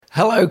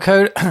Hello,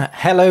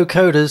 hello,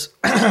 coders.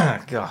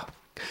 God,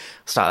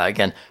 start that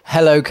again.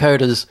 Hello,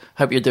 coders.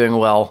 Hope you're doing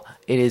well.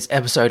 It is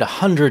episode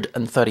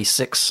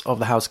 136 of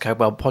the How to Code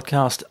Well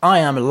podcast. I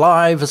am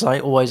live, as I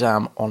always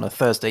am, on a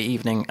Thursday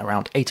evening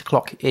around 8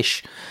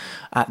 o'clock-ish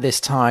at this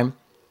time.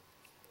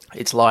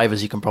 It's live,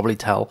 as you can probably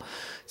tell.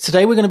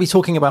 Today we're going to be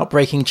talking about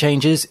breaking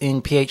changes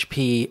in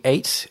PHP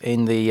 8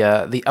 in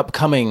the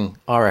upcoming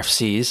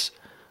RFCs.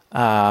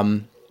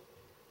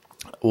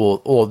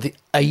 Or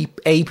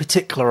a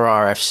particular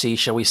RFC,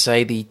 shall we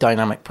say, the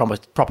dynamic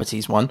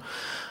properties one.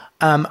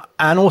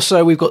 And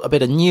also we've got a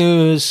bit of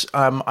news.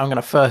 I'm going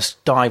to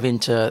first dive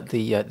into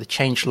the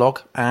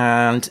changelog.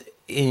 And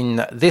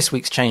in this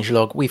week's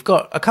changelog, we've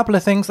got a couple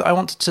of things that I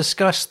want to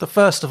discuss. The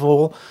first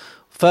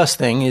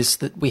thing is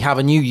that we have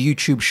a new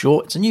YouTube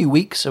short. It's a new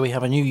week, so we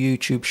have a new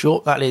YouTube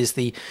short. That is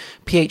the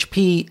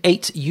PHP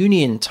 8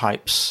 union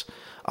types.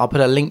 I'll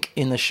put a link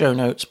in the show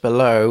notes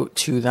below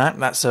to that.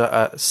 That's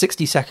a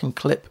 60-second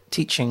clip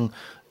teaching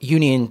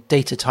union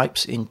data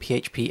types in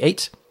PHP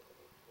 8.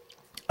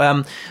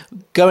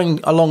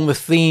 Going along the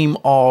theme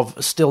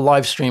of still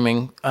live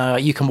streaming,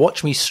 you can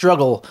watch me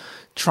struggle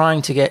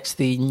trying to get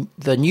the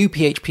new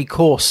PHP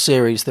course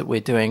series that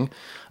we're doing.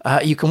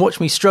 You can watch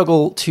me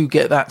struggle to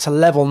get that to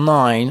level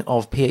 9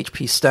 of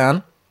PHP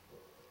Stan.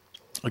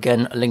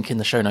 Again, a link in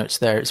the show notes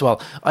there as well.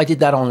 I did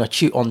that on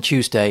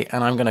Tuesday,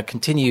 and I'm going to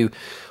continue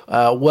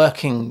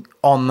working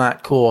on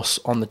that course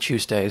on the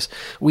Tuesdays.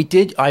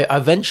 I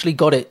eventually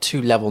got it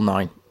to level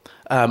 9.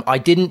 I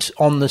didn't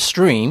on the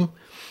stream.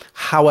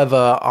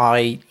 However,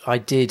 I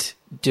did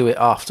do it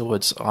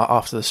afterwards,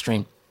 after the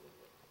stream.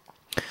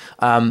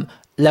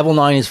 Level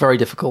 9 is very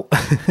difficult.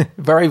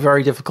 Very,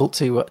 very difficult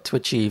to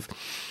achieve.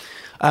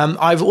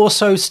 I've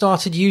also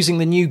started using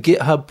the new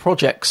GitHub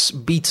Projects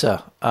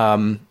beta.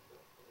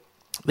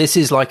 This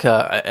is like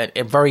a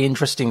very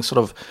interesting sort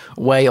of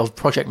way of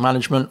project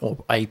management,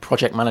 or a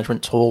project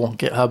management tool,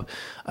 GitHub.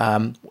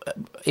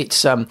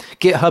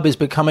 GitHub is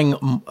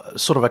becoming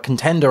sort of a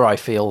contender, I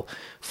feel,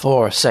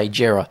 for, say,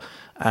 Jira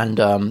and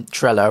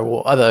Trello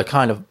or other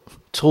kind of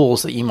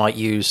tools that you might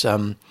use.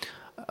 This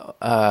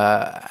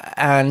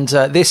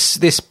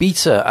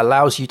beta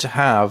allows you to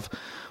have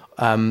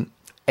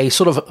a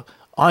sort of,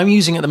 I'm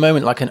using at the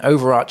moment like an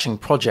overarching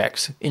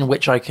project in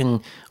which I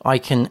can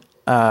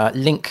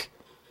link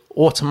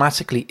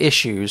automatically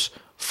issues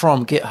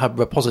from GitHub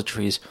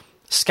repositories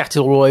scattered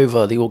all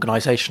over the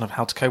organization of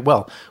How to Code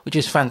Well, which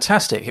is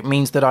fantastic. It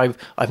means that I've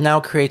now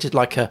created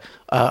like a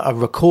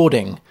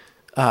recording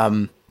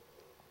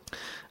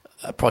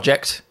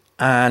project,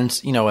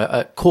 and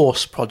a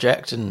course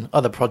project and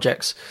other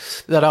projects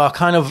that are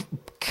kind of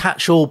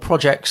catch-all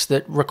projects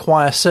that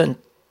require certain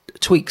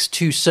tweaks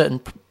to certain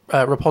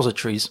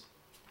repositories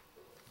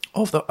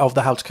of the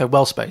How to Code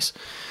Well space.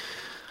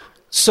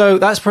 So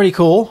that's pretty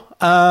cool.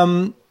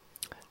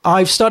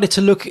 I've started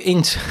to look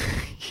into,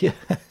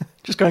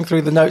 just going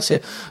through the notes here.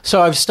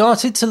 So I've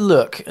started to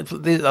look,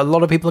 a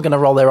lot of people are going to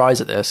roll their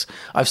eyes at this.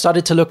 I've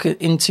started to look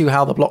into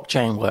how the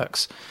blockchain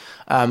works,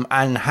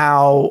 and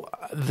how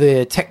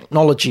the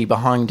technology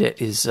behind it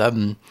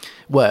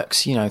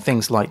works.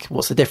 Things like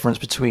what's the difference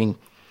between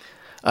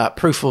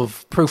proof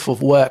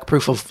of work,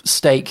 proof of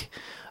stake,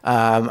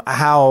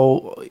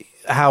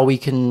 how we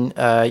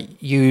can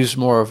use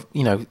more of,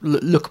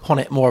 look upon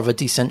it more of a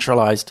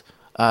decentralized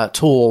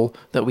tool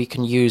that we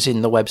can use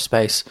in the web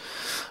space.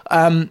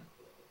 Now,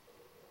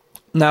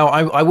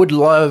 I would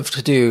love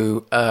to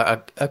do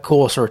a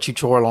course or a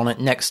tutorial on it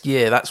next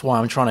year. That's why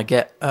I'm trying to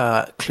get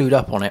clued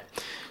up on it.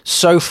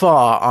 So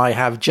far, I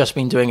have just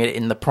been doing it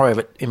in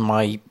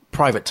my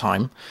private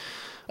time.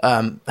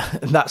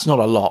 That's not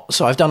a lot.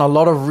 So I've done a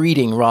lot of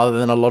reading rather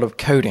than a lot of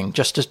coding,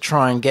 just to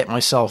try and get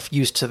myself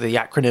used to the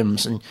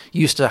acronyms and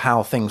used to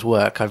how things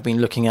work. I've been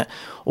looking at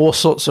all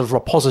sorts of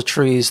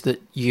repositories that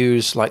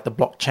use like the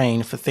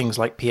blockchain for things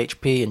like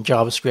PHP and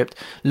JavaScript,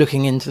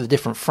 looking into the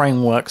different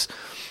frameworks.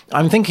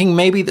 I'm thinking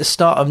maybe the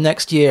start of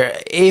next year,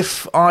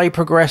 if I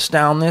progress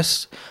down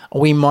this,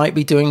 we might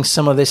be doing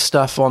some of this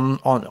stuff on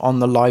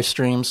the live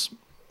streams.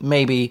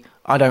 Maybe,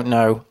 I don't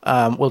know.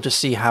 We'll just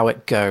see how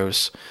it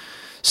goes.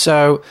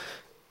 So,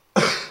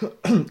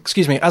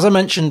 excuse me. As I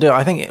mentioned,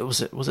 I think was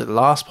it the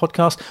last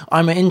podcast.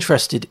 I'm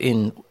interested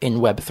in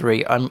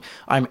Web3.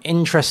 I'm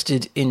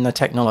interested in the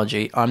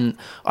technology. I'm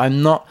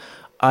not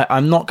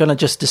going to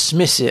just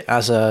dismiss it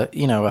as a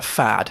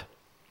fad.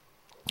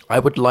 I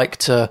would like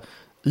to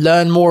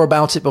learn more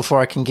about it before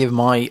I can give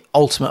my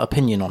ultimate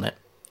opinion on it,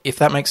 if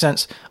that makes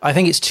sense. I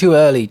think it's too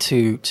early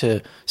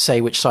to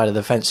say which side of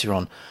the fence you're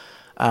on.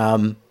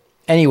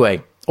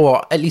 Anyway,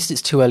 or at least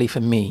it's too early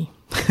for me.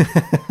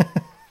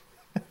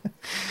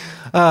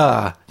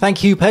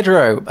 Thank you,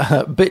 Pedro.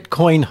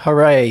 Bitcoin,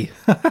 hooray.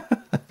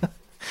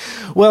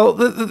 Well,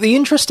 the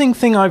interesting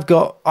thing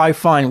I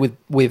find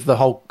with the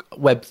whole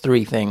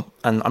Web3 thing,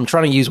 and I'm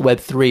trying to use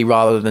Web3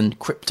 rather than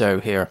crypto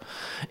here,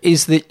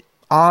 is that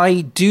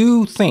I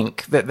do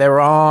think that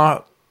there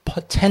are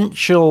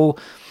potential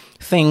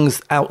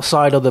things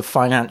outside of the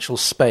financial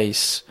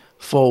space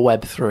for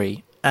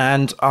Web3,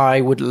 and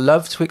I would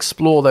love to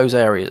explore those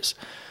areas.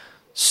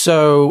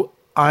 So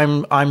I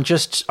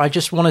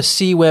just want to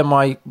see where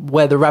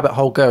the rabbit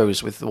hole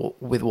goes with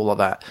all of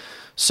that.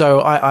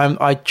 So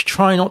I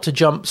try not to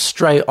jump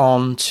straight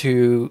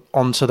onto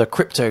the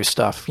crypto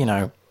stuff.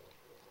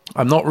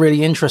 I'm not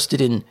really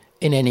interested in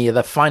any of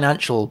the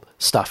financial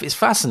stuff. It's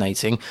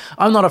fascinating.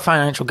 I'm not a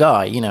financial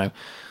guy,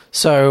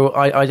 so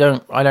I'm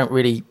not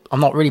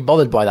really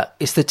bothered by that.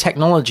 It's the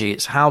technology.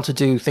 It's how to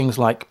do things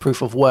like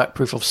proof of work,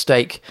 proof of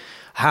stake.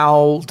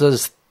 How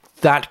does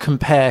that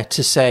compare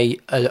to, say,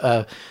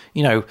 the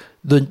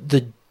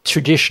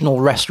traditional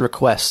REST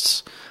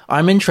requests?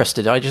 I'm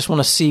interested. I just want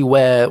to see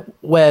where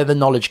the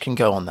knowledge can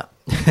go on that.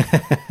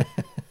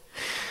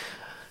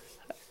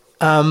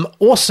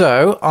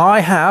 Also,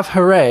 I have,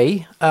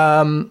 hooray,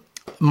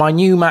 my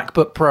new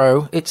MacBook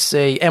Pro. It's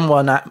a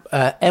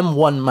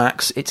M1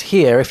 Max. It's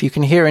here. If you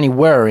can hear any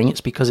whirring,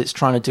 it's because it's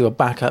trying to do a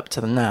backup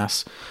to the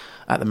NAS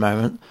at the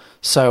moment.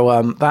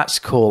 So that's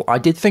cool. I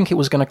did think it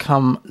was going to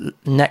come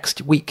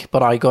next week,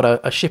 but I got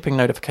a shipping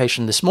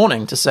notification this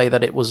morning to say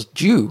that it was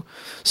due.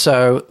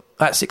 So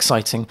that's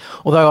exciting.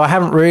 Although I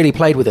haven't really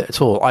played with it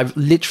at all. I've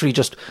literally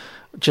just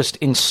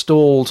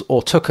installed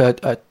or took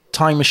a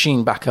Time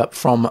Machine backup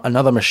from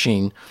another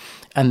machine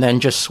and then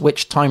just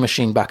switched Time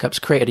Machine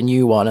backups, created a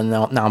new one, and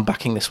now I'm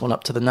backing this one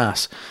up to the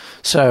NAS.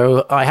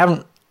 So I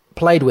haven't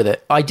played with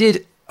it. I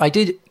did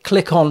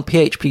click on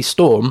PHP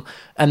Storm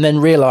and then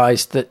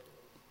realized that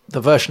the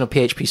version of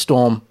PHP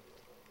Storm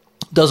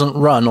doesn't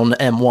run on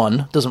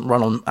M1, doesn't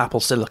run on Apple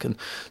Silicon.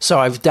 So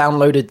I've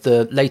downloaded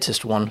the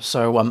latest one.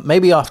 So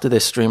maybe after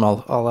this stream,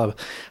 I'll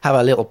have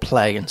a little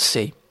play and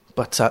see.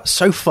 But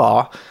so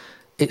far,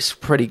 it's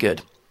pretty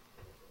good.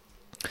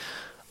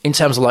 In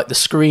terms of like the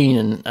screen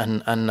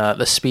and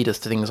the speed of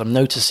things, I'm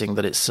noticing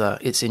that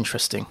it's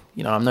interesting.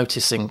 I'm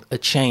noticing a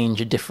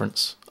change, a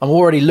difference. I'm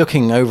already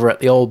looking over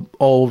at the old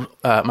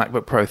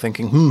MacBook Pro,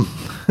 thinking,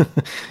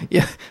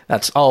 yeah,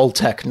 that's old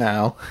tech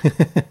now.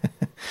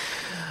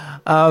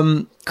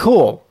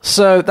 Cool.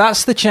 So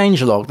that's the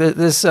changelog.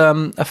 There's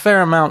a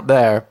fair amount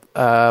there,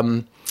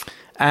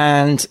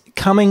 and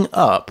coming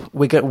up,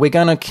 we're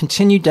going to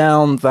continue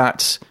down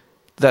that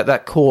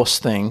course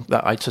thing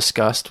that I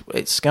discussed.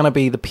 It's going to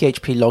be the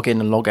PHP login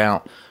and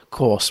logout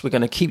course. We're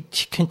going to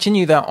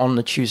continue that on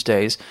the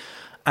Tuesdays.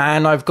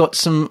 And I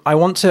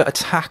want to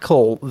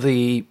tackle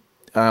the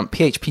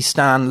PHP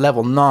Stan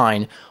level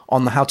 9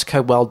 on the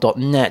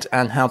howtocodewell.net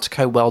and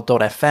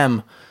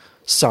howtocodewell.fm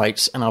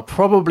sites. And I'll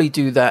probably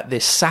do that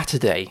this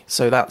Saturday.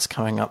 So that's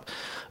coming up.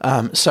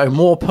 So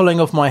more pulling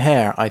of my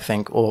hair, I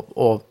think, or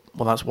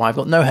well, that's why I've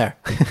got no hair.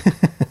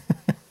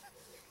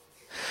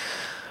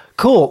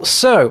 Cool.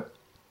 So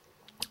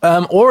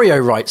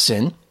Oreo writes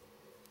in,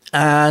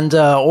 and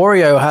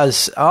Oreo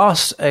has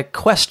asked a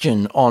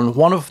question on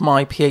one of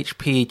my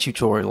PHP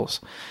tutorials.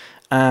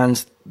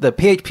 And the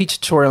PHP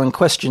tutorial in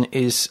question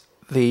is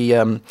the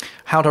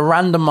how to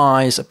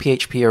randomize a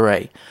PHP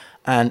array.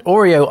 And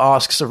Oreo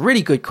asks a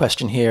really good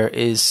question here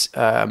is,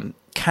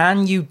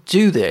 can you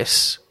do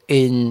this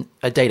in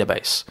a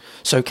database?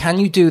 So can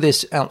you do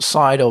this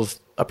outside of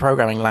a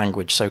programming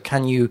language? So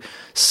can you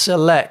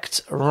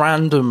select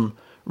random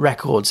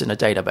records in a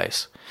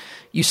database?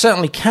 You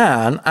certainly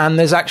can, and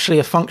there's actually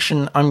a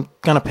function I'm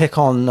going to pick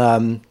on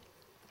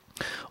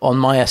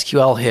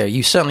MySQL here.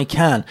 You certainly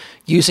can,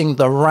 using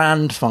the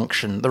rand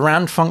function. The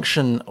rand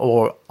function,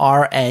 or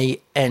RAND,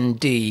 and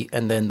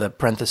then the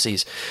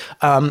parentheses,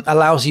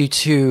 allows you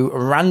to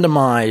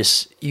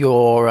randomize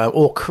your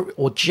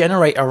or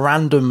generate a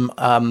random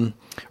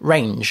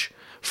range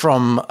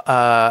from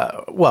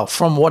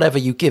whatever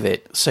you give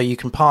it. So you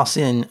can pass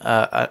in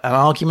an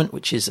argument,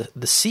 which is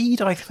the seed,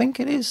 I think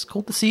it is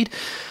called the seed,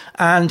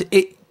 and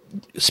it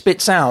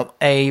spits out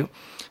a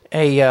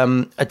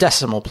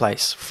decimal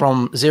place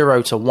from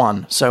 0 to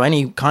 1. So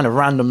any kind of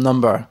random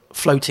number,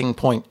 floating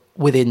point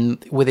within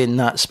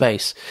that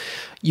space.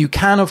 You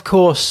can, of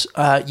course,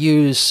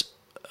 use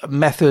a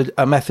method.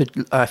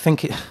 I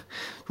think,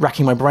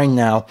 racking my brain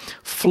now,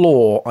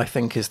 floor, I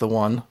think, is the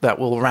one that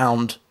will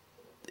round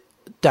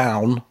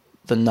down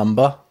the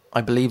number.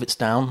 I believe it's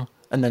down,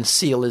 and then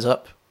seal is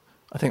up.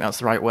 I think that's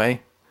the right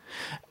way.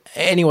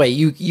 Anyway,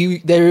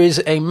 there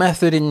is a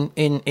method in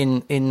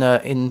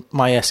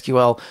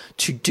MySQL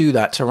to do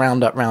that, to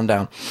round up, round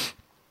down.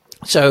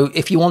 So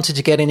if you wanted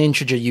to get an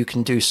integer, you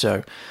can do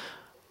so.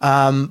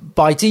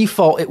 By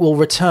default, it will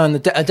return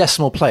a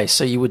decimal place.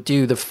 So you would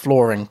do the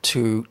flooring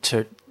to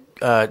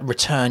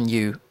return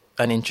you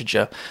an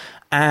integer.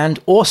 And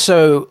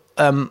also,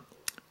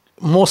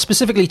 more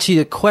specifically to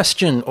your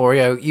question,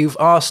 Oreo, you've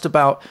asked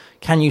about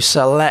can you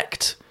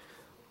select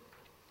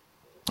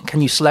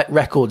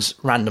records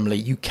randomly?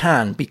 You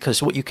can,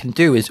 because what you can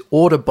do is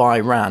order by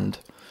rand.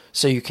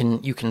 So you can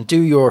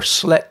do your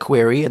select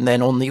query, and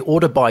then on the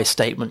order by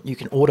statement, you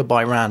can order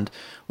by rand,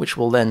 which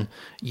will then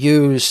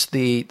use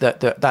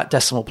that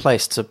decimal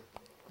place to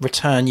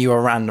return you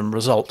a random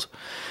result.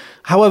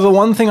 However,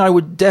 one thing I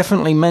would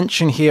definitely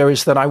mention here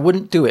is that I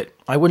wouldn't do it.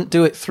 I wouldn't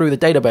do it through the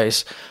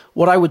database.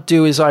 What I would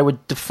do is I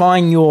would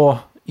define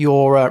your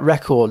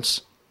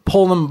records,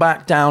 pull them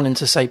back down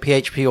into, say,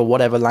 PHP or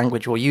whatever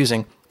language you're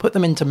using, put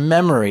them into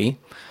memory,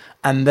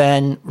 and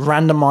then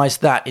randomize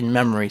that in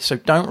memory. So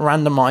don't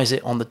randomize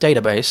it on the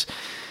database.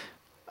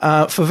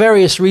 For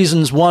various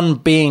reasons, one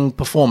being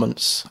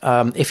performance.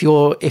 If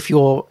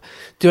you're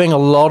doing a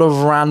lot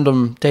of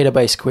random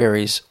database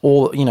queries,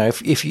 or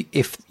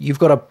if you've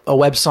got a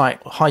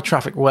website, high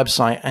traffic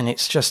website, and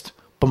it's just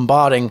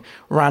bombarding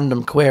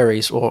random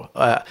queries, or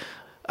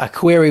a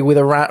query with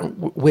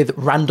with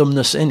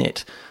randomness in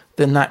it,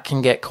 then that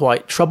can get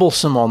quite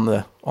troublesome on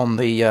the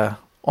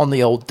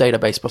old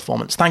database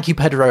performance. Thank you,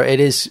 Pedro. It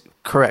is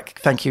correct.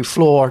 Thank you.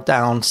 Floor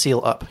down,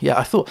 seal up.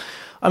 Yeah,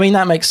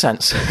 that makes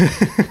sense.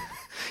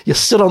 You're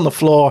stood on the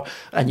floor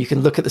and you can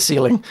look at the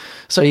ceiling.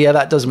 So yeah,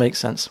 that does make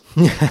sense.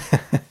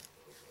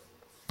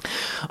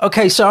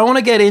 Okay, so I want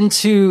to get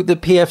into the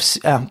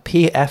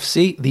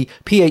PFC, the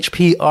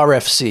PHP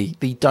RFC,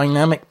 the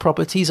Dynamic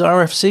Properties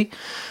RFC.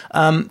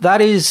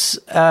 That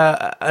is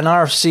an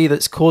RFC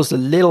that's caused a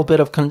little bit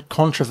of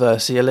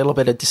controversy, a little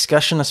bit of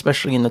discussion,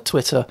 especially in the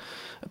Twitter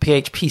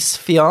PHP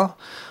sphere.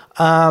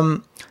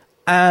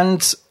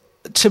 And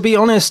to be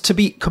honest, to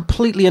be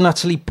completely and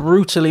utterly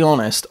brutally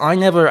honest, I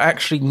never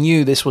actually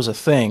knew this was a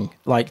thing,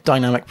 like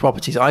dynamic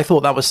properties. I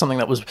thought that was something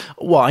that was,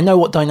 I know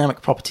what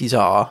dynamic properties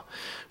are.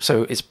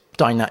 So it's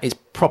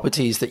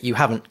properties that you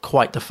haven't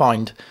quite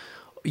defined,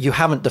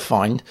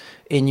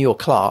 in your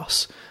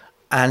class,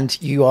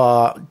 and you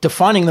are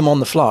defining them on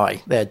the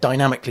fly. They're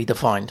dynamically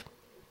defined.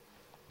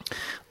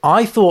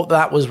 I thought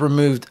that was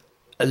removed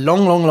a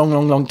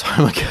long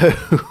time ago,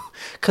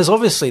 because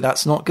obviously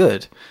that's not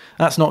good.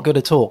 That's not good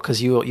at all,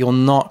 because you're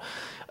not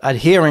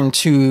adhering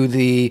to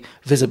the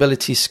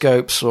visibility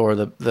scopes or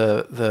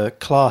the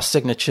class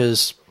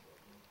signatures.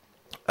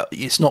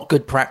 It's not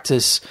good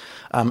practice.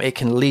 It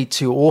can lead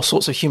to all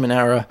sorts of human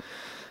error.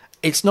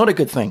 It's not a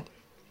good thing.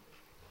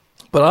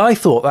 But I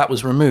thought that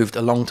was removed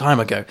a long time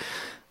ago.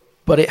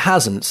 But it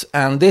hasn't.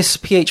 And this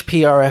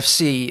PHP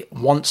RFC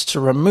wants to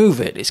remove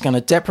it. It's going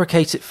to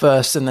deprecate it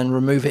first and then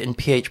remove it in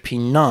PHP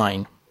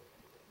 9.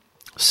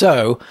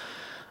 So,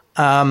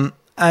 and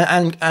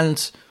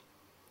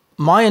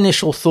my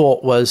initial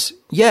thought was,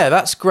 yeah,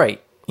 that's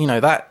great.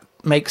 That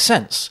makes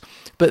sense.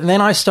 But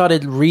then I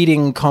started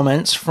reading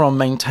comments from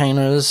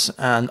maintainers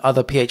and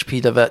other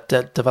PHP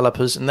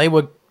developers, and they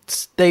were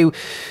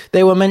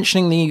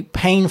mentioning the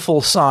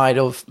painful side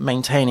of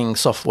maintaining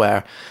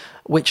software,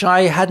 which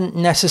I hadn't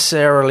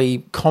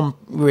necessarily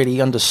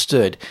really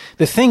understood.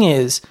 The thing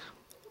is,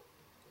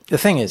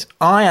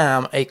 I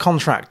am a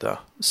contractor,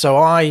 so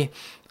I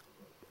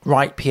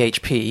write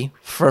PHP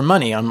for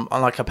money. I'm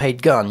like a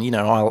paid gun.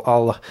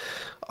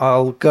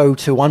 I'll go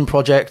to one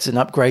project and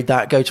upgrade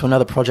that, go to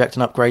another project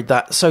and upgrade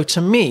that. So to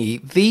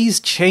me, these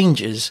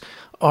changes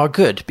are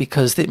good,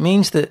 because it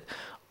means that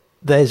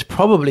there's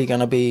probably going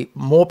to be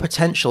more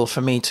potential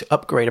for me to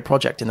upgrade a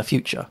project in the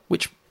future,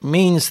 which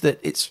means that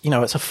it's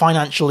a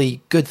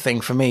financially good thing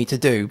for me to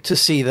do, to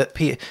see that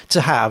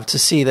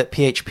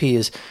PHP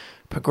is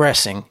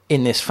progressing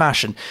in this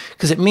fashion,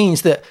 because it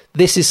means that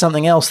this is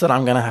something else that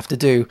I'm going to have to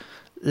do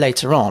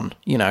later on,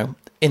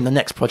 in the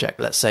next project.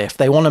 Let's say if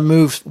they want to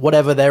move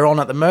whatever they're on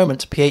at the moment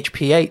to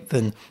PHP 8,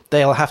 then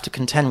they'll have to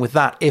contend with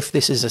that if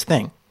this is a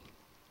thing.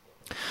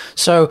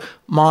 So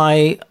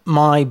my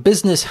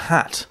business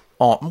hat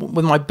on,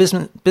 with my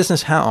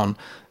business hat on,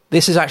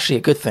 this is actually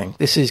a good thing.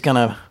 This is going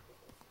to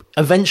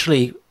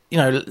eventually,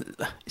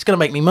 it's going to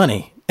make me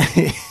money,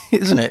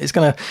 isn't it?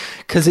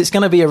 Because it's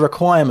going to be a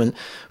requirement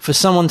for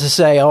someone to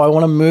say, I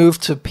want to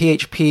move to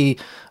PHP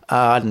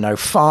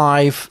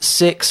 5,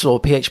 6, or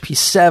PHP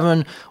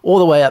 7, all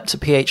the way up to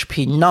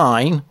PHP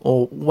 9,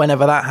 or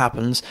whenever that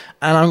happens,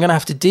 and I'm going to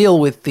have to deal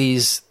with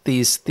these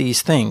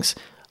things.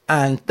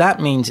 And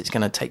that means it's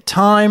going to take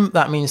time.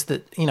 That means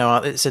that,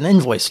 it's an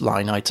invoice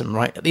line item,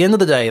 right? At the end of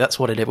the day, that's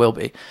what it will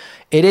be.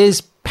 It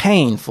is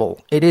painful.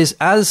 It is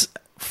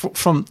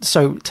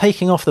so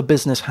taking off the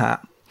business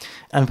hat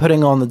and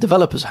putting on the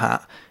developer's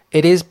hat,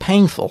 it is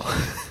painful.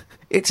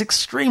 It's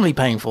extremely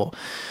painful,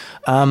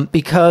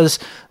 because,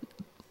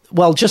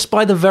 well, just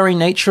by the very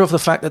nature of the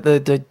fact that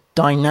the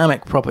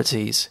dynamic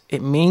properties,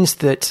 it means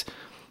that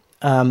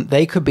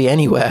they could be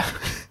anywhere.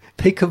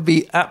 They could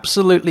be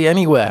absolutely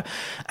anywhere.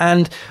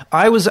 And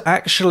I was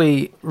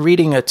actually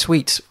reading a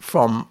tweet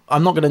from,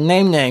 I'm not going to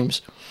name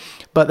names,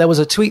 but there was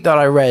a tweet that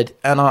I read,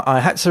 and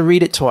I had to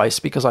read it twice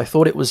because I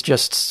thought it was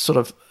just sort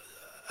of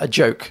a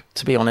joke,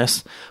 to be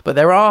honest. But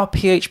there are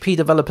PHP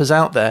developers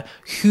out there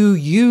who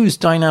use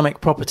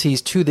dynamic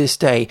properties to this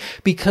day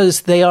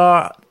because they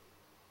know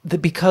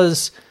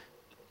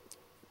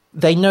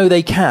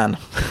they can.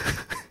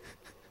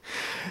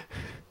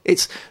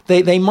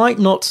 They might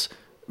not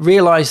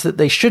realize that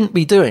they shouldn't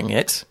be doing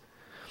it,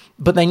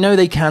 but they know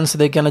they can, so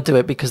they're going to do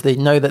it because they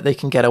know that they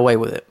can get away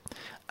with it.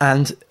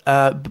 And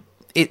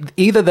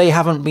either they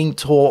haven't been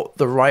taught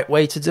the right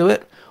way to do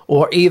it,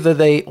 or either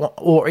they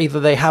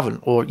haven't,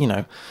 or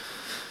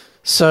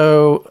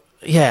So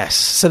yes,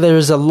 so there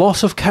is a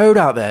lot of code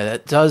out there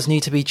that does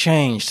need to be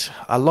changed.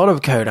 A lot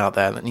of code out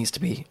there that needs to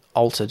be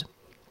altered.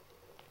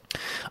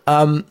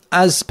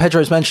 As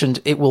Pedro's mentioned,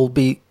 it will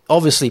be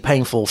obviously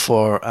painful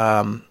for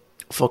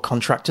for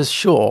contractors,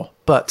 sure,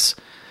 but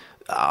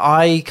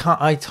I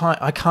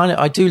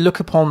do look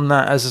upon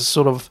that as a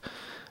sort of,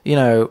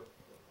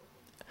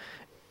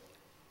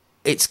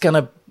 it's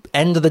gonna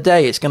end of the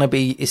day, it's gonna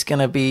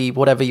be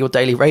whatever your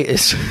daily rate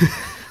is.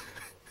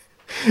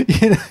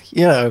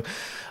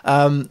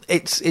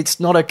 It's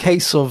not a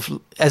case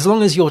of, as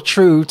long as you're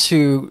true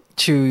to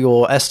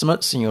your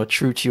estimates and you're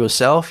true to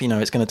yourself,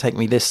 it's going to take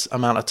me this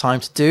amount of time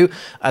to do.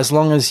 As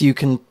long as you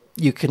can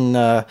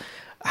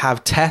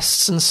have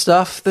tests and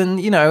stuff, then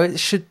it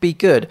should be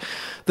good.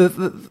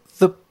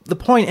 The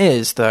point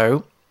is,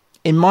 though,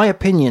 in my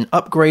opinion,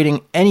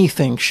 upgrading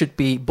anything should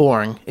be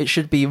boring. It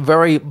should be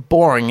very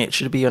boring. It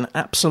should be an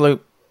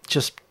absolute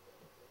just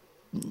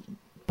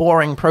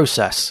boring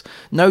process.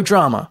 No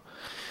drama.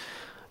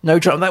 No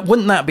drama.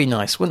 Wouldn't that be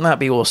nice? Wouldn't that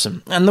be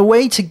awesome? And the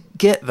way to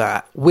get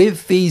that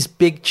with these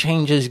big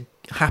changes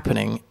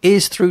happening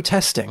is through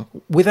testing.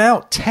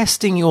 Without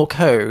testing your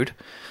code,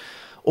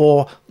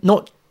 or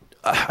not,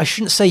 I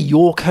shouldn't say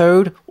your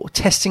code, or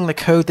testing the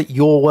code that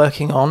you're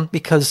working on,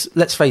 because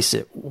let's face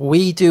it,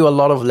 we do a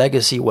lot of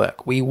legacy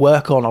work. We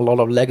work on a lot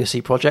of legacy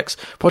projects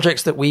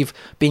that we've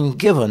been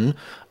given,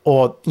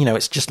 or,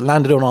 it's just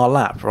landed on our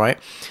lap, right?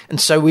 And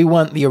so we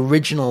weren't the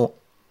original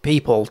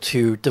people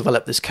to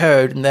develop this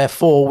code, and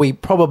therefore we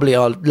probably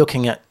are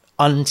looking at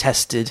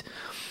untested,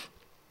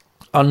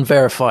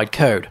 unverified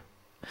code.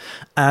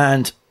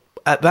 And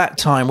at that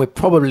time, we're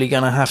probably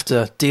going to have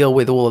to deal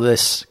with all of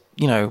this,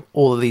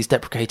 all of these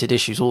deprecated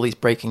issues, all these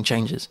breaking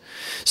changes.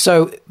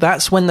 So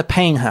that's when the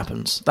pain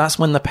happens.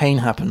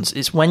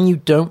 It's when you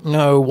don't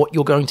know what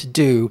you're going to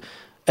do.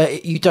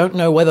 You don't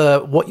know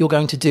whether what you're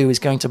going to do is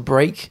going to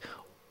break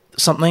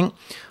something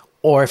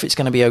or if it's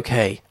going to be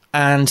okay.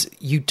 And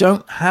you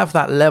don't have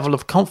that level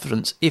of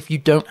confidence if you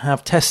don't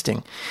have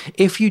testing.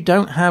 If you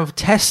don't have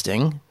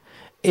testing,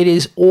 it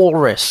is all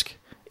risk.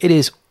 It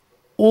is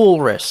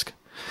all risk.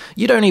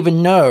 You don't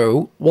even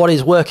know what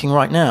is working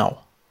right now.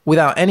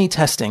 Without any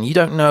testing, you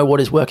don't know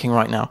what is working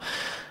right now.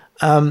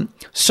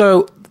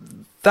 So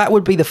that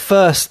would be the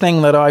first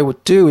thing that I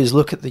would do, is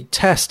look at the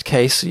test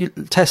case,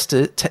 test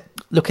it,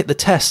 look at the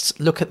tests,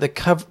 look at the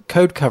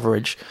code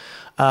coverage,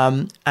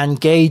 and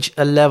gauge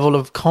a level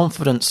of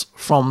confidence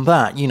from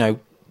that.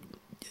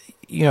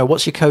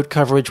 What's your code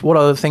coverage? What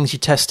are the things you're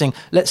testing?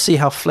 Let's see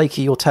how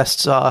flaky your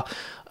tests are.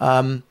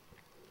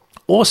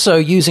 Also,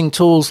 using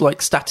tools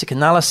like static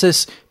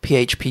analysis,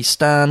 PHP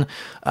Stan,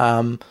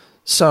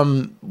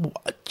 some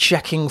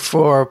checking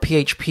for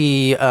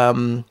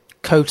PHP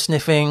code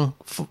sniffing,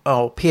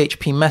 or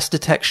PHP mess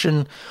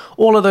detection.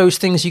 All of those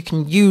things you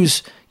can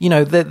use.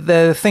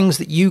 They're things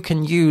that you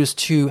can use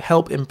to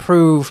help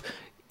improve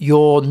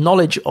your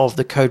knowledge of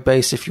the code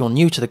base if you're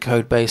new to the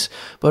code base,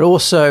 but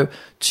also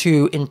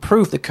to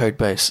improve the code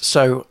base.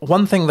 So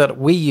one thing that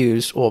we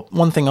use, or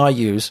one thing I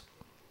use,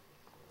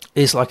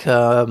 is like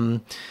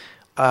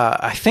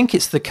I think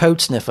it's the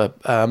code sniffer,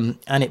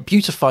 and it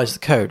beautifies the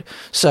code.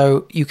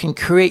 So you can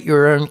create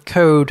your own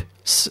code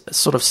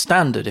sort of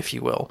standard, if you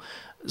will.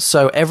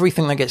 So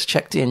everything that gets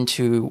checked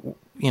into,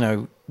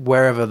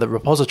 wherever the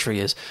repository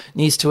is,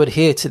 needs to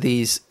adhere to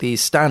these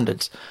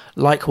standards.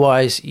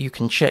 Likewise, you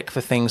can check for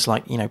things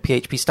like,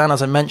 PHP Stan,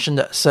 as I mentioned,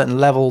 at certain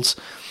levels,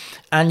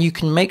 and you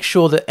can make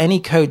sure that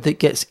any code that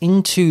gets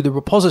into the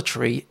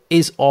repository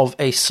is of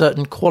a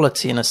certain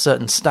quality and a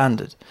certain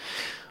standard.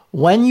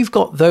 When you've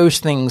got those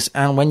things,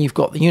 and when you've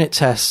got the unit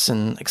tests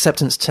and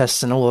acceptance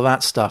tests and all of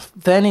that stuff,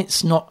 then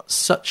it's not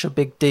such a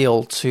big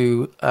deal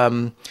to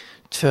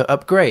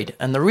upgrade.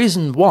 And the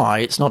reason why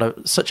it's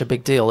not such a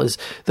big deal is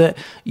that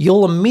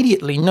you'll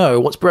immediately know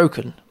what's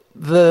broken.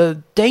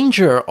 The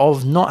danger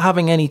of not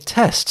having any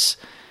tests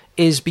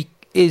is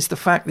the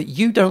fact that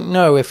you don't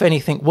know if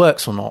anything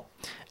works or not,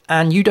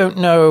 and you don't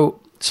know.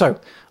 So,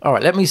 all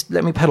right, let me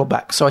pedal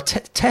back. So,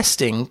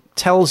 testing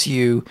tells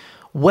you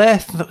where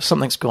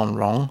something's gone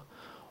wrong,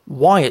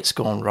 why it's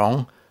gone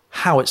wrong,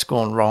 how it's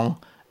gone wrong,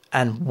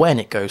 and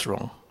when it goes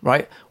wrong,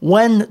 right?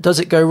 When does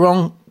it go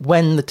wrong?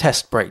 When the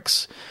test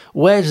breaks.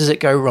 Where does it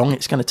go wrong?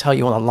 It's going to tell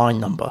you on a line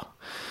number.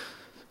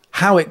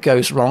 How it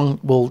goes wrong,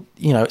 well,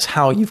 it's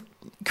how you've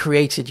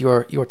created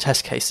your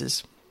test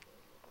cases.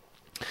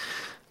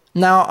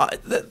 Now,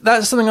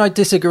 that's something I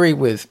disagree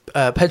with.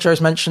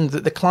 Pedro's mentioned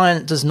that the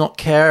client does not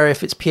care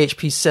if it's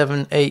PHP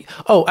 7, 8.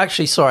 Oh,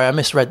 actually, sorry, I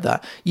misread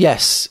that.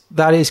 Yes,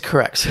 that is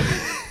correct.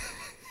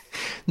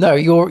 No,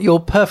 you're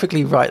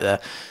perfectly right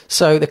there.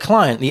 So the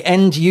client, the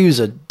end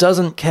user,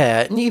 doesn't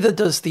care. Neither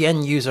does the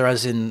end user,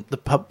 as in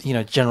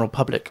the general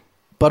public,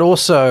 but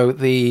also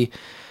the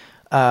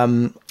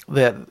I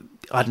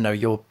don't know,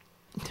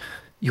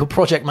 your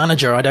project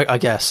manager, I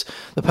guess,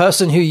 the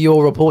person who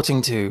you're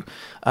reporting to,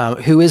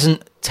 who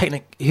isn't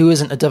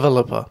a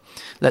developer,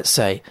 let's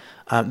say,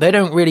 they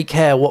don't really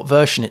care what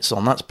version it's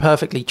on. That's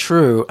perfectly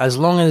true, as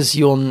long as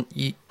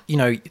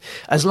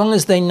as long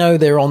as they know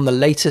they're on the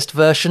latest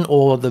version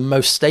or the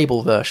most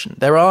stable version.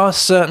 There are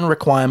certain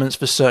requirements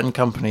for certain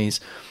companies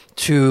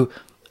to,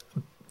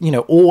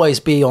 always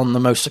be on the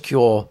most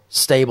secure,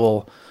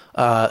 stable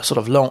sort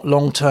of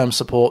long-term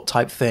support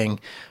type thing.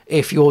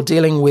 If you're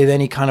dealing with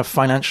any kind of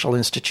financial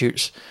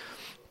institutes,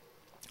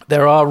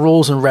 there are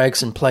rules and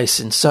regs in place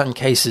in certain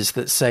cases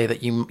that say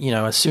that you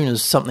know, as soon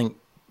as something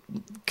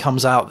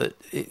comes out that,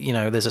 you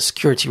know, there's a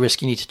security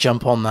risk, you need to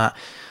jump on that.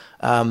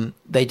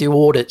 They do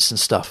audits and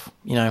stuff,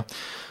 you know.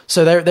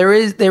 So there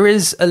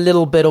is a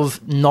little bit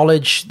of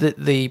knowledge that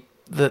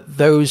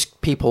those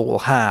people will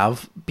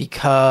have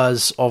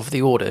because of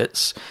the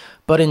audits.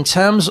 But in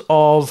terms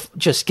of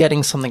just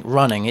getting something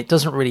running, it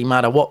doesn't really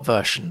matter what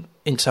version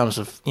in terms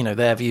of, you know,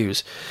 their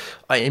views,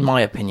 in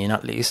my opinion,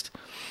 at least.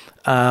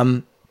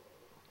 But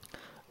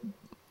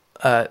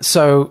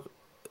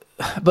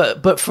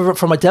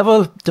from a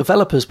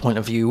developer's point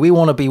of view, we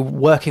want to be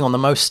working on the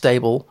most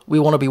stable. We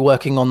want to be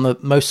working on the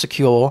most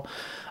secure.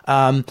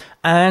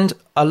 And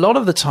a lot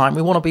of the time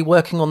we want to be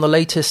working on the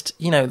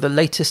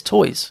latest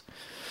toys.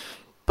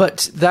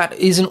 But that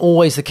isn't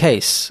always the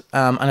case,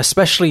 and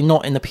especially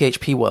not in the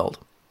PHP world.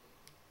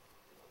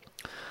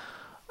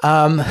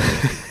 The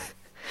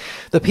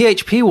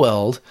PHP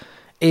world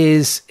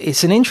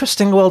it's an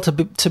interesting world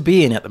to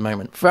be in at the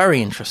moment.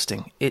 Very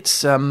interesting.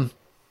 It's the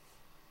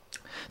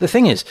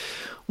thing is,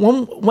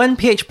 when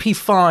PHP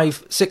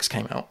 5.6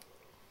 came out,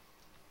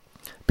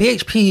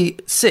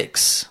 PHP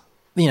 6,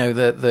 you know,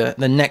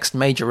 the next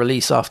major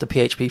release after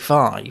PHP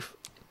 5,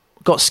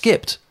 got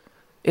skipped.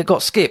 It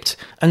got skipped,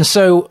 and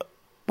so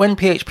when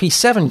PHP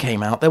 7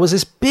 came out, there was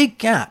this big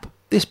gap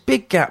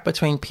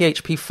between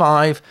PHP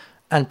 5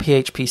 and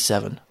PHP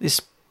 7.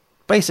 This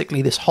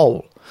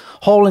hole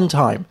in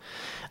time.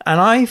 And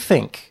I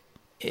think,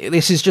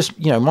 this is just,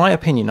 you know, my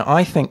opinion,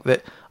 I think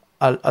that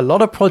a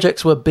lot of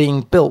projects were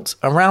being built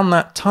around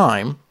that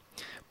time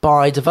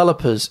by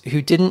developers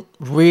who didn't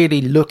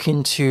really look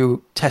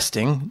into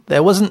testing.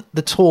 There wasn't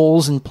the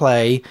tools in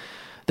play.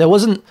 There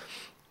wasn't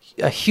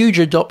a huge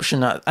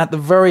adoption at the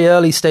very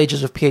early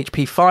stages of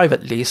PHP 5,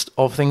 at least,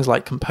 of things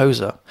like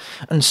Composer.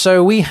 And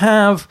so we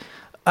have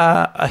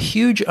a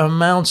huge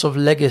amount of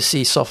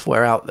legacy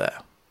software out there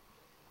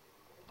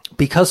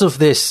because of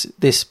this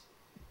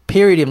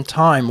period in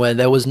time where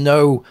there was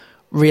no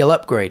real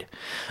upgrade.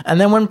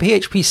 And then when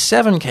PHP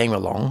 7 came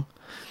along,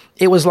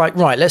 it was like,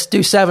 right, let's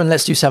do 7,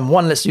 let's do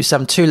 7.1, let's do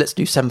 7.2, let's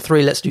do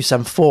 7.3, let's do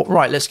 7.4.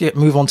 Right, let's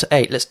move on to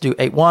 8. Let's do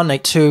 8.1,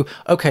 8.2.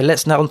 Okay,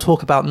 let's now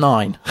talk about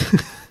 9.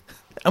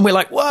 And we're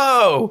like,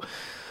 whoa,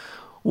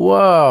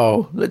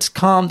 let's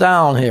calm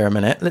down here a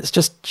minute. Let's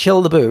just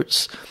chill the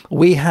boots.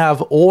 We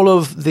have all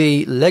of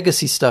the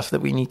legacy stuff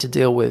that we need to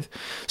deal with.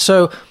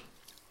 So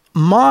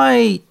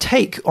my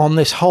take on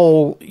this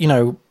whole, you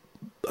know,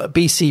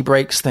 BC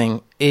breaks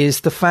thing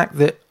is the fact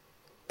that,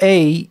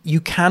 A,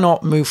 you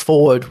cannot move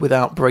forward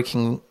without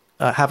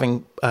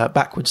having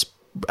backwards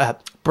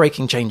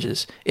breaking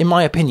changes. In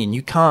my opinion,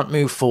 you can't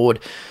move forward.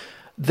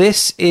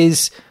 This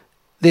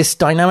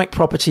dynamic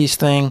properties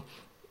thing.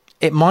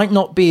 It might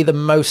not be the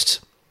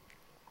most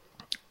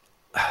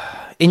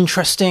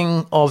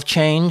interesting of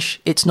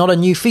change. It's not a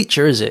new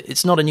feature, is it?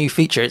 It's not a new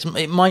feature.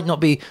 It might not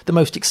be the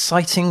most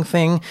exciting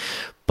thing,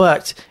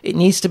 but it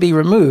needs to be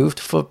removed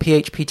for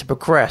PHP to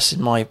progress,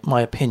 in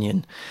my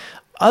opinion.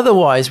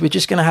 Otherwise, we're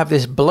just going to have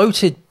this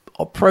bloated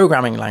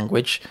programming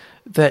language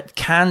that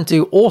can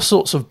do all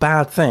sorts of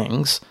bad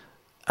things.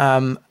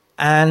 And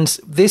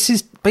this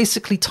is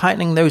basically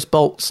tightening those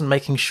bolts and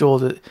making sure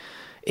that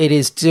it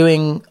is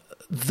doing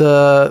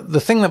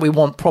the thing that we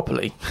want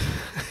properly,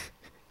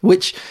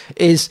 which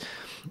is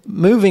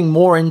moving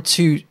more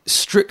into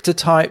stricter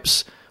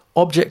types,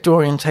 object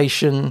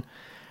orientation.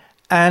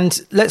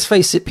 And let's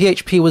face it,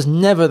 PHP was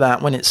never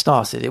that when it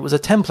started. It was a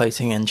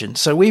templating engine.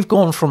 So we've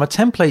gone from a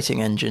templating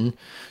engine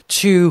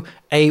to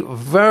a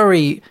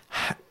very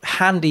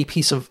handy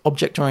piece of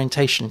object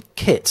orientation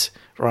kit,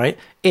 right?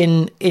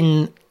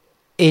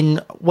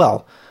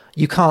 Well,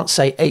 you can't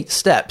say 8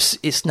 steps.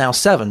 It's now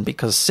 7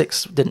 because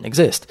 6 didn't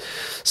exist.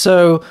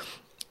 So,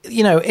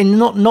 you know, in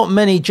not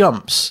many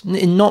jumps,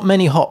 in not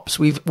many hops,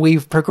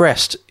 we've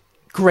progressed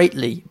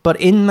greatly. But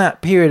in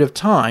that period of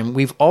time,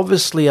 we've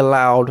obviously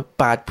allowed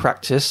bad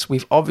practice.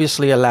 We've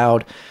obviously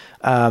allowed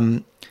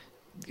code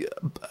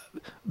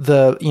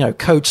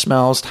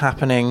smells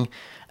happening,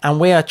 and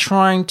we are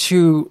trying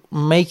to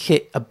make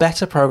it a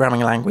better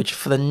programming language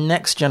for the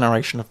next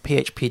generation of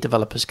PHP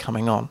developers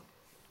coming on.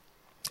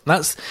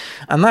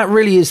 That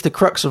really is the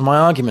crux of my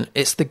argument.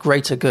 It's the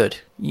greater good.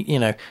 You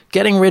know,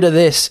 getting rid of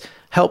this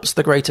helps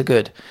the greater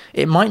good.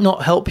 It might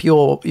not help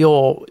your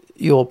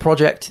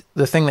project,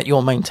 the thing that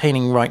you're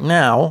maintaining right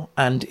now,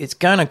 and it's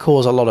going to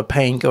cause a lot of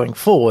pain going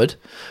forward.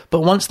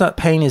 But once that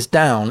pain is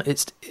down,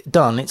 it's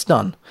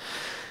done.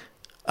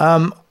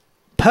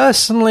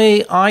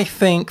 Personally, I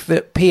think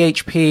that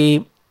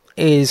PHP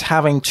is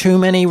having too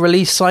many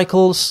release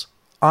cycles.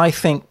 I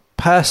think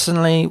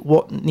personally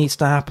what needs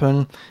to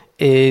happen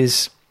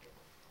is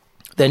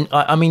then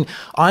I mean,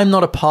 I'm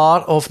not a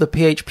part of the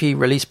PHP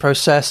release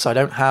process. I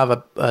don't have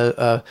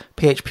a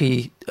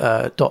PHP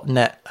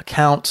 .NET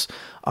account.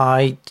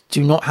 I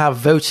do not have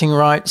voting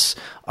rights.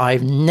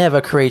 I've never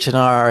created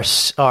an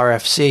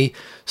RFC.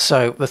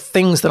 So the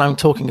things that I'm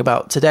talking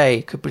about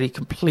today could be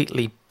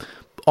completely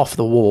off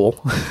the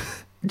wall.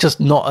 Just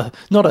not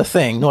a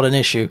thing, not an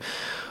issue.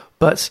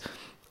 But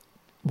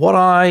what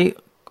I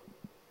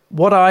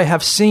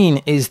have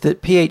seen is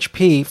that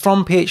PHP,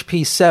 from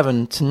PHP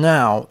 7 to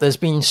now, there's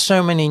been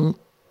so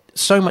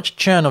much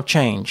churn of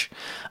change.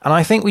 And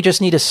I think we just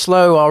need to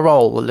slow our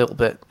roll a little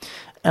bit.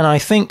 And I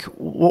think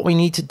what we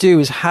need to do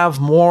is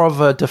have more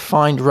of a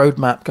defined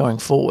roadmap going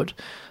forward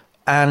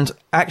and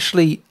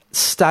actually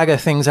stagger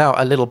things out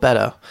a little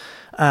better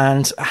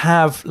and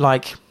have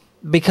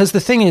because the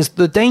thing is,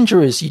 the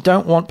danger is you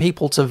don't want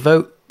people to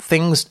vote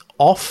things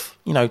off,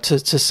 to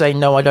say,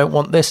 no, I don't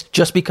want this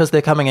just because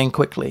they're coming in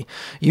quickly.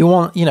 You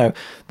want,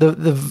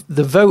 the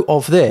vote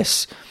of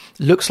this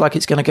looks like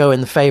it's going to go in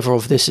the favor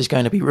of this is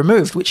going to be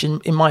removed, which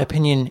in my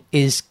opinion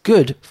is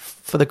good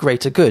for the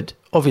greater good,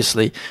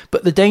 obviously.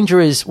 But the danger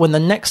is when the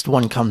next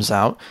one comes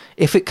out,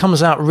 if it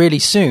comes out really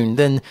soon,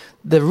 then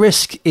the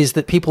risk is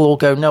that people will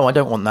go, no, I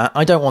don't want that.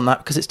 I don't want that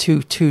because it's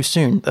too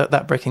soon.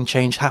 That breaking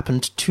change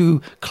happened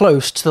too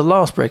close to the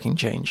last breaking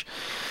change.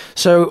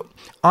 So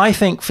I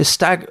think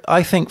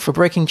for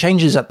breaking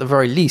changes at the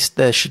very least,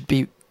 there should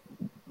be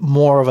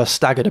more of a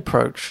staggered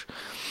approach.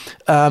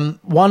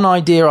 One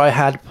idea I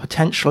had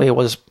potentially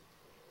was,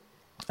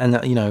 and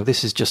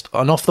this is just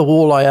an off the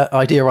wall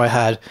idea I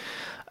had,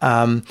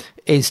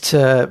 is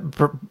to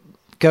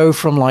go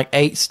from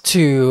 8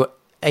 to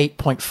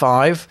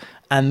 8.5,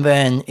 and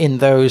then in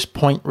those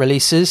point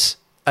releases,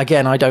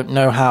 again, I don't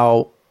know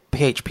how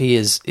PHP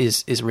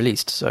is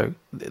released, so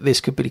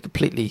this could be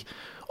completely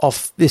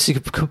off. This is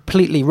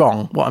completely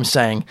wrong what I'm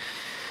saying.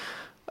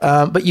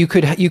 But you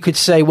could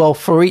say, well,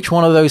 for each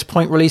one of those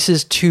point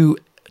releases to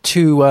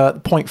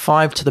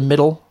 0.5 to the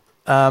middle,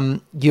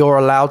 you're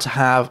allowed to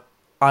have,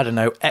 I don't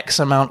know, X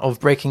amount of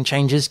breaking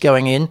changes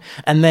going in,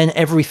 and then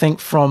everything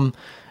from,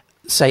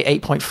 say,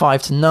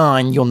 8.5 to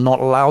 9, you're not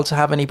allowed to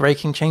have any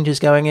breaking changes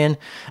going in,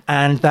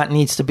 and that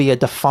needs to be a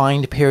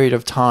defined period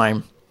of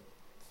time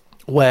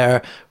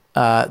where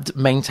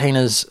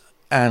maintainers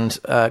and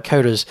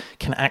coders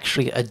can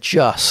actually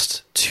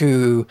adjust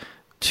to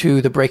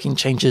the breaking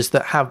changes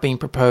that have been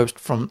proposed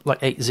from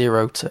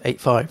 8.0 to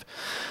 8.5.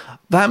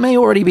 That may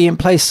already be in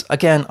place.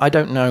 Again, I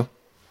don't know.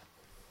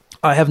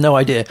 I have no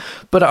idea.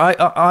 But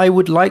I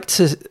would like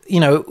to,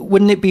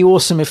 wouldn't it be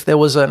awesome if there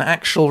was an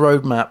actual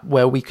roadmap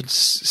where we could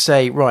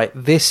say, right,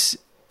 this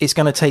is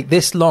going to take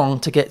this long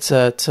to get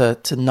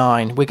to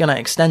 9. We're going to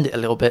extend it a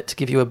little bit to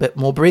give you a bit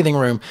more breathing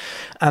room.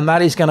 And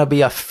that is going to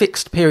be a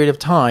fixed period of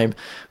time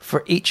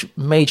for each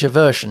major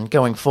version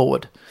going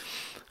forward.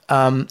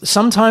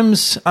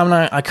 Sometimes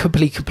I could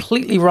be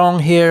completely wrong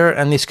here,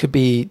 and this could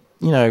be,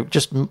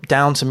 just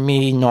down to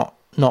me not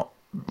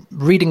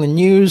reading the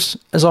news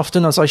as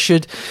often as I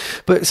should,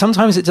 but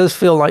sometimes it does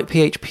feel like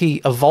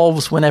PHP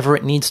evolves whenever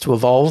it needs to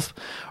evolve,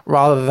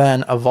 rather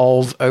than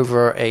evolve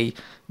over a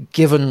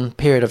given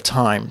period of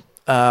time.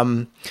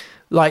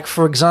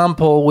 For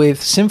example,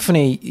 with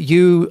Symfony,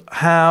 you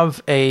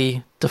have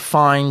a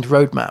defined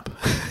roadmap.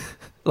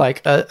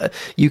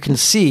 You can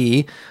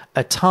see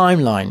a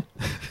timeline.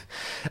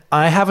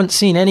 I haven't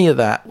seen any of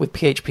that with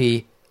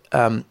PHP,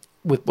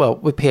 with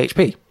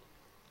PHP.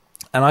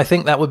 And I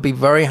think that would be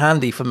very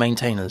handy for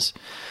maintainers.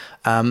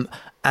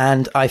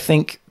 And I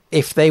think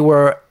if they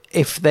had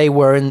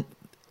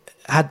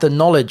the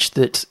knowledge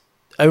that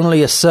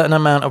only a certain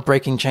amount of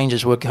breaking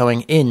changes were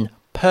going in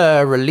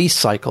per release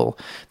cycle,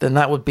 then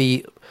that would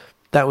be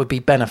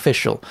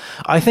beneficial.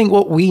 I think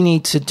what we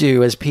need to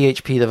do as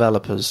PHP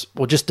developers,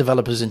 or just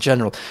developers in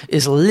general,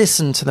 is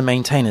listen to the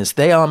maintainers.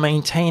 They are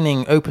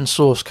maintaining open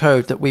source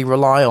code that we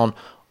rely on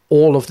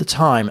all of the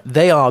time.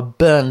 They are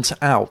burnt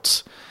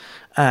out.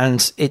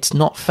 And it's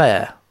not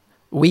fair.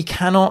 We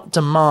cannot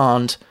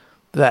demand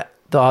that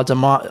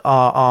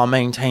our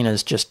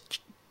maintainers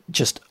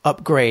just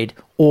upgrade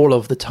all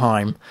of the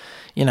time.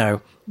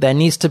 There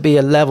needs to be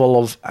a level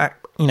of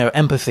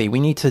empathy. We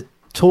need to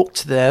talk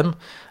to them,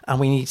 and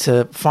we need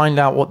to find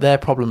out what their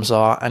problems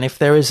are. And if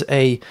there is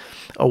a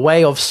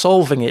way of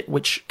solving it,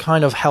 which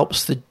kind of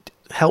helps the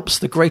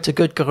greater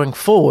good going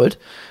forward,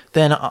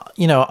 then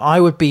I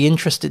would be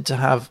interested to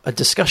have a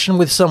discussion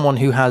with someone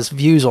who has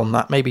views on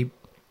that. Maybe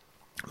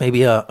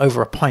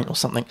over a pint or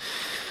something.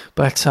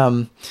 But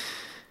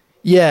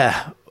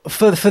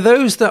for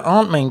those that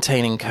aren't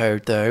maintaining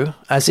code, though,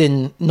 as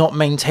in not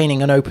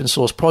maintaining an open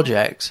source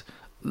project,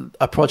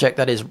 a project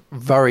that is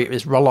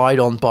relied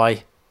on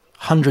by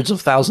hundreds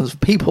of thousands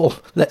of people,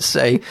 let's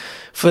say,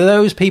 for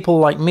those people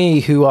like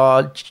me who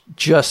are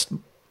just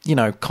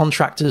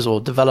contractors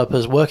or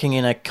developers working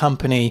in a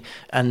company,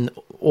 and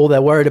all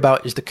they're worried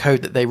about is the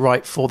code that they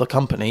write for the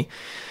company,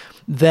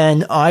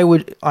 then I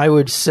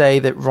would say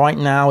that right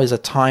now is a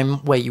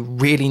time where you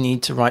really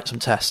need to write some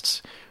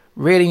tests.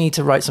 Really need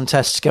to write some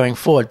tests going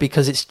forward,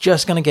 because it's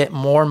just going to get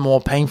more and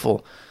more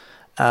painful.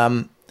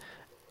 And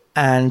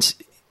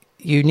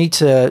you need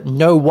to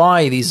know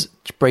why these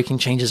breaking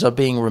changes are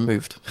being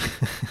removed.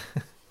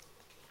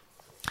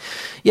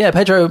 Yeah,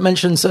 Pedro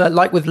mentions,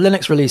 like with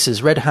Linux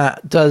releases, Red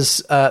Hat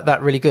does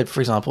that really good,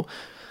 for example.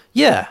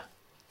 Yeah.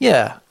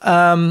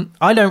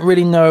 I don't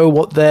really know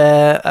what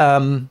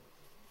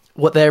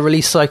their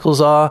release cycles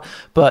are,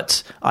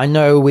 but I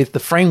know with the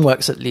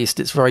frameworks, at least,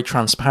 it's very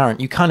transparent.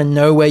 You kind of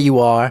know where you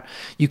are.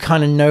 You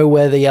kind of know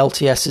where the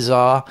LTSs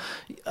are.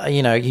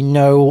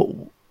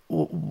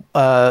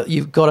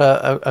 You've got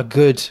a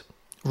good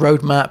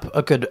roadmap,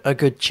 a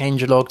good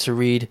changelog to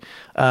read,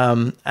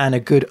 and a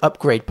good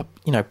upgrade,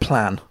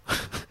 plan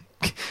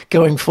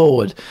going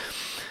forward.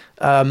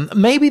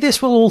 Maybe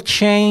this will all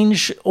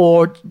change,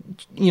 or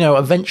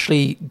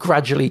eventually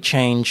gradually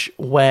change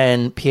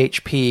when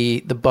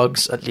PHP, the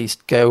bugs at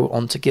least, go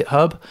onto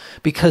GitHub,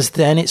 because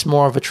then it's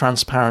more of a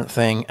transparent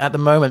thing. At the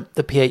moment,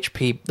 the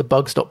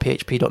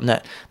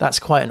bugs.php.net, that's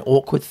quite an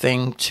awkward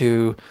thing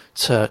to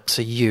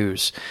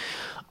use.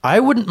 I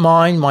wouldn't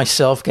mind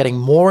myself getting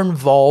more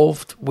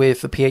involved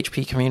with the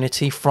PHP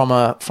community from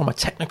a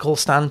technical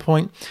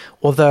standpoint,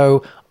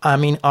 although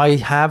I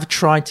have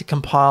tried to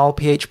compile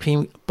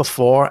PHP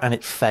before and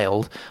it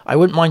failed. I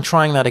wouldn't mind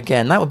trying that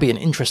again. That would be an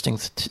interesting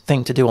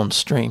thing to do on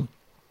stream.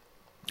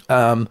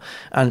 And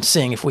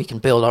seeing if we can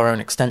build our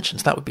own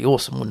extensions. That would be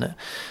awesome, wouldn't it?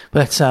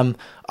 But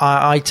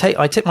I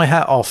take my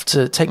hat off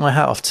to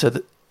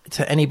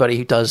anybody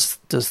who does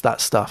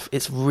that stuff.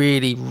 It's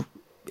really,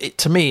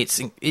 to me,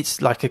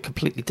 it's like a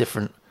completely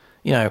different,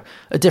 a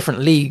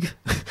different league,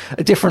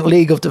 a different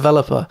league of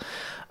developer.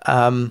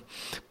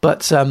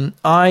 But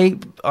I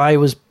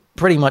was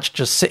pretty much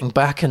just sitting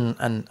back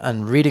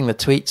and reading the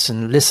tweets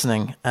and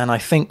listening. And I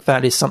think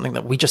that is something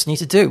that we just need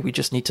to do. We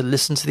just need to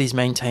listen to these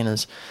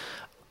maintainers.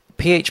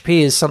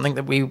 PHP is something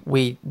that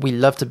we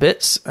love to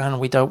bits, and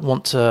we don't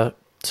want to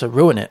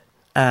ruin it.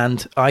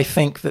 And I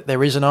think that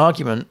there is an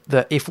argument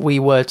that if we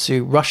were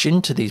to rush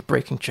into these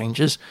breaking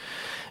changes,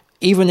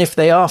 even if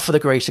they are for the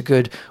greater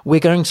good,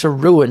 we're going to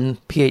ruin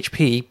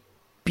PHP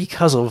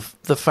because of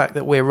the fact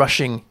that we're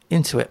rushing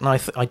into it. And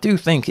I do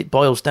think it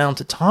boils down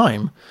to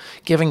time,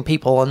 giving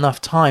people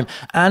enough time,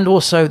 and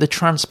also the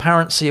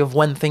transparency of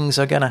when things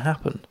are going to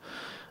happen.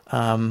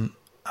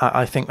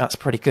 I think that's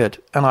pretty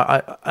good. And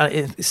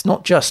it's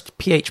not just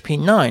PHP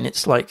 9.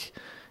 It's like,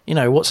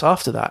 what's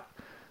after that?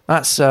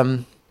 That's,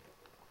 where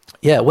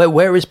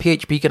is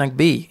PHP going to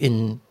be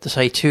in,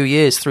 say, 2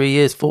 years, 3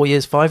 years, 4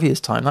 years, 5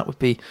 years' time? That would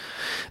be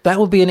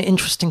an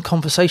interesting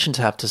conversation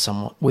to have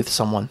with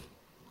someone.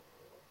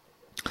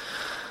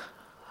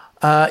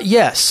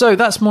 So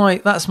that's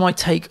my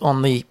take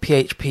on the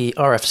PHP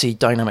RFC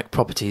dynamic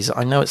properties.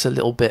 I know it's a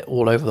little bit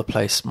all over the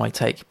place, my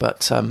take,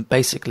 but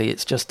basically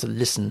it's just to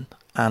listen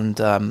and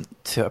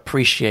to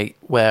appreciate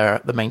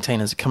where the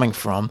maintainers are coming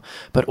from.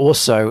 But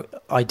also,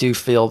 I do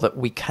feel that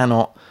we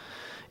cannot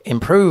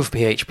improve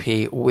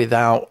PHP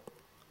without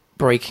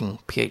breaking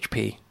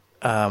PHP,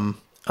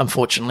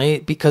 unfortunately,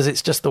 because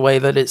it's just the way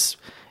that it's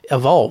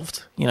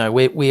evolved.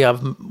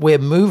 We're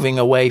moving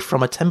away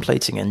from a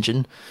templating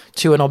engine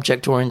to an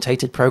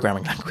object-oriented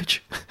programming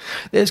language.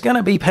 There's going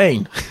to be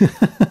pain.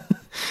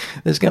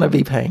 There's going to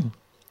be pain.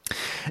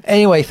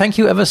 Anyway, thank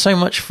you ever so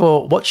much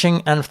for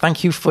watching, and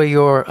thank you for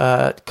your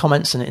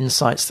comments and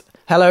insights.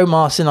 Hello,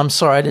 Martin. I'm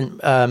sorry I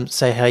didn't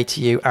say hey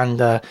to you.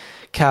 And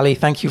Callie,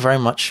 thank you very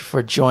much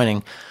for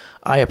joining.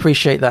 I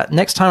appreciate that.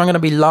 Next time I'm going to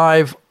be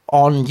live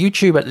on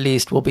YouTube, at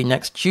least, will be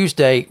next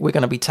Tuesday. We're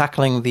going to be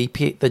tackling the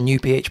new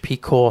PHP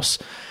course,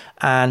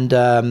 and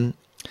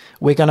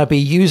we're going to be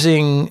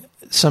using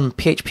some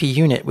PHP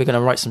unit. We're going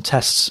to write some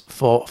tests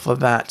for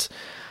that,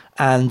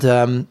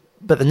 and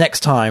but the next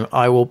time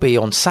I will be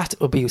on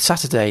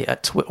Saturday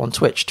on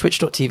Twitch,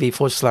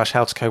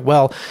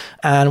 twitch.tv/howtocodewell,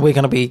 and we're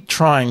going to be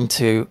trying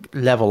to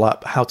level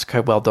up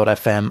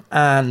howtocodewell.fm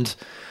and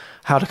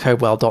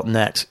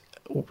howtocodewell.net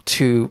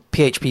to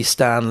PHP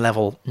Stan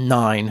level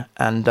 9,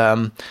 and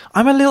I'm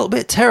a little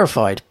bit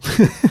terrified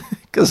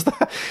because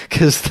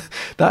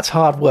that's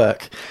hard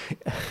work.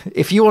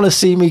 If you want to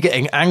see me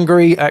getting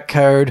angry at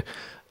code,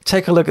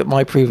 take a look at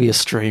my previous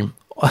stream,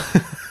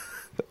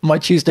 my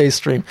Tuesday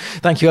stream.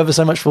 Thank you ever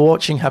so much for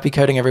watching. Happy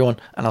coding, everyone,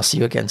 and I'll see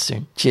you again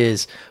soon.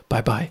 Cheers.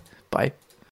 Bye.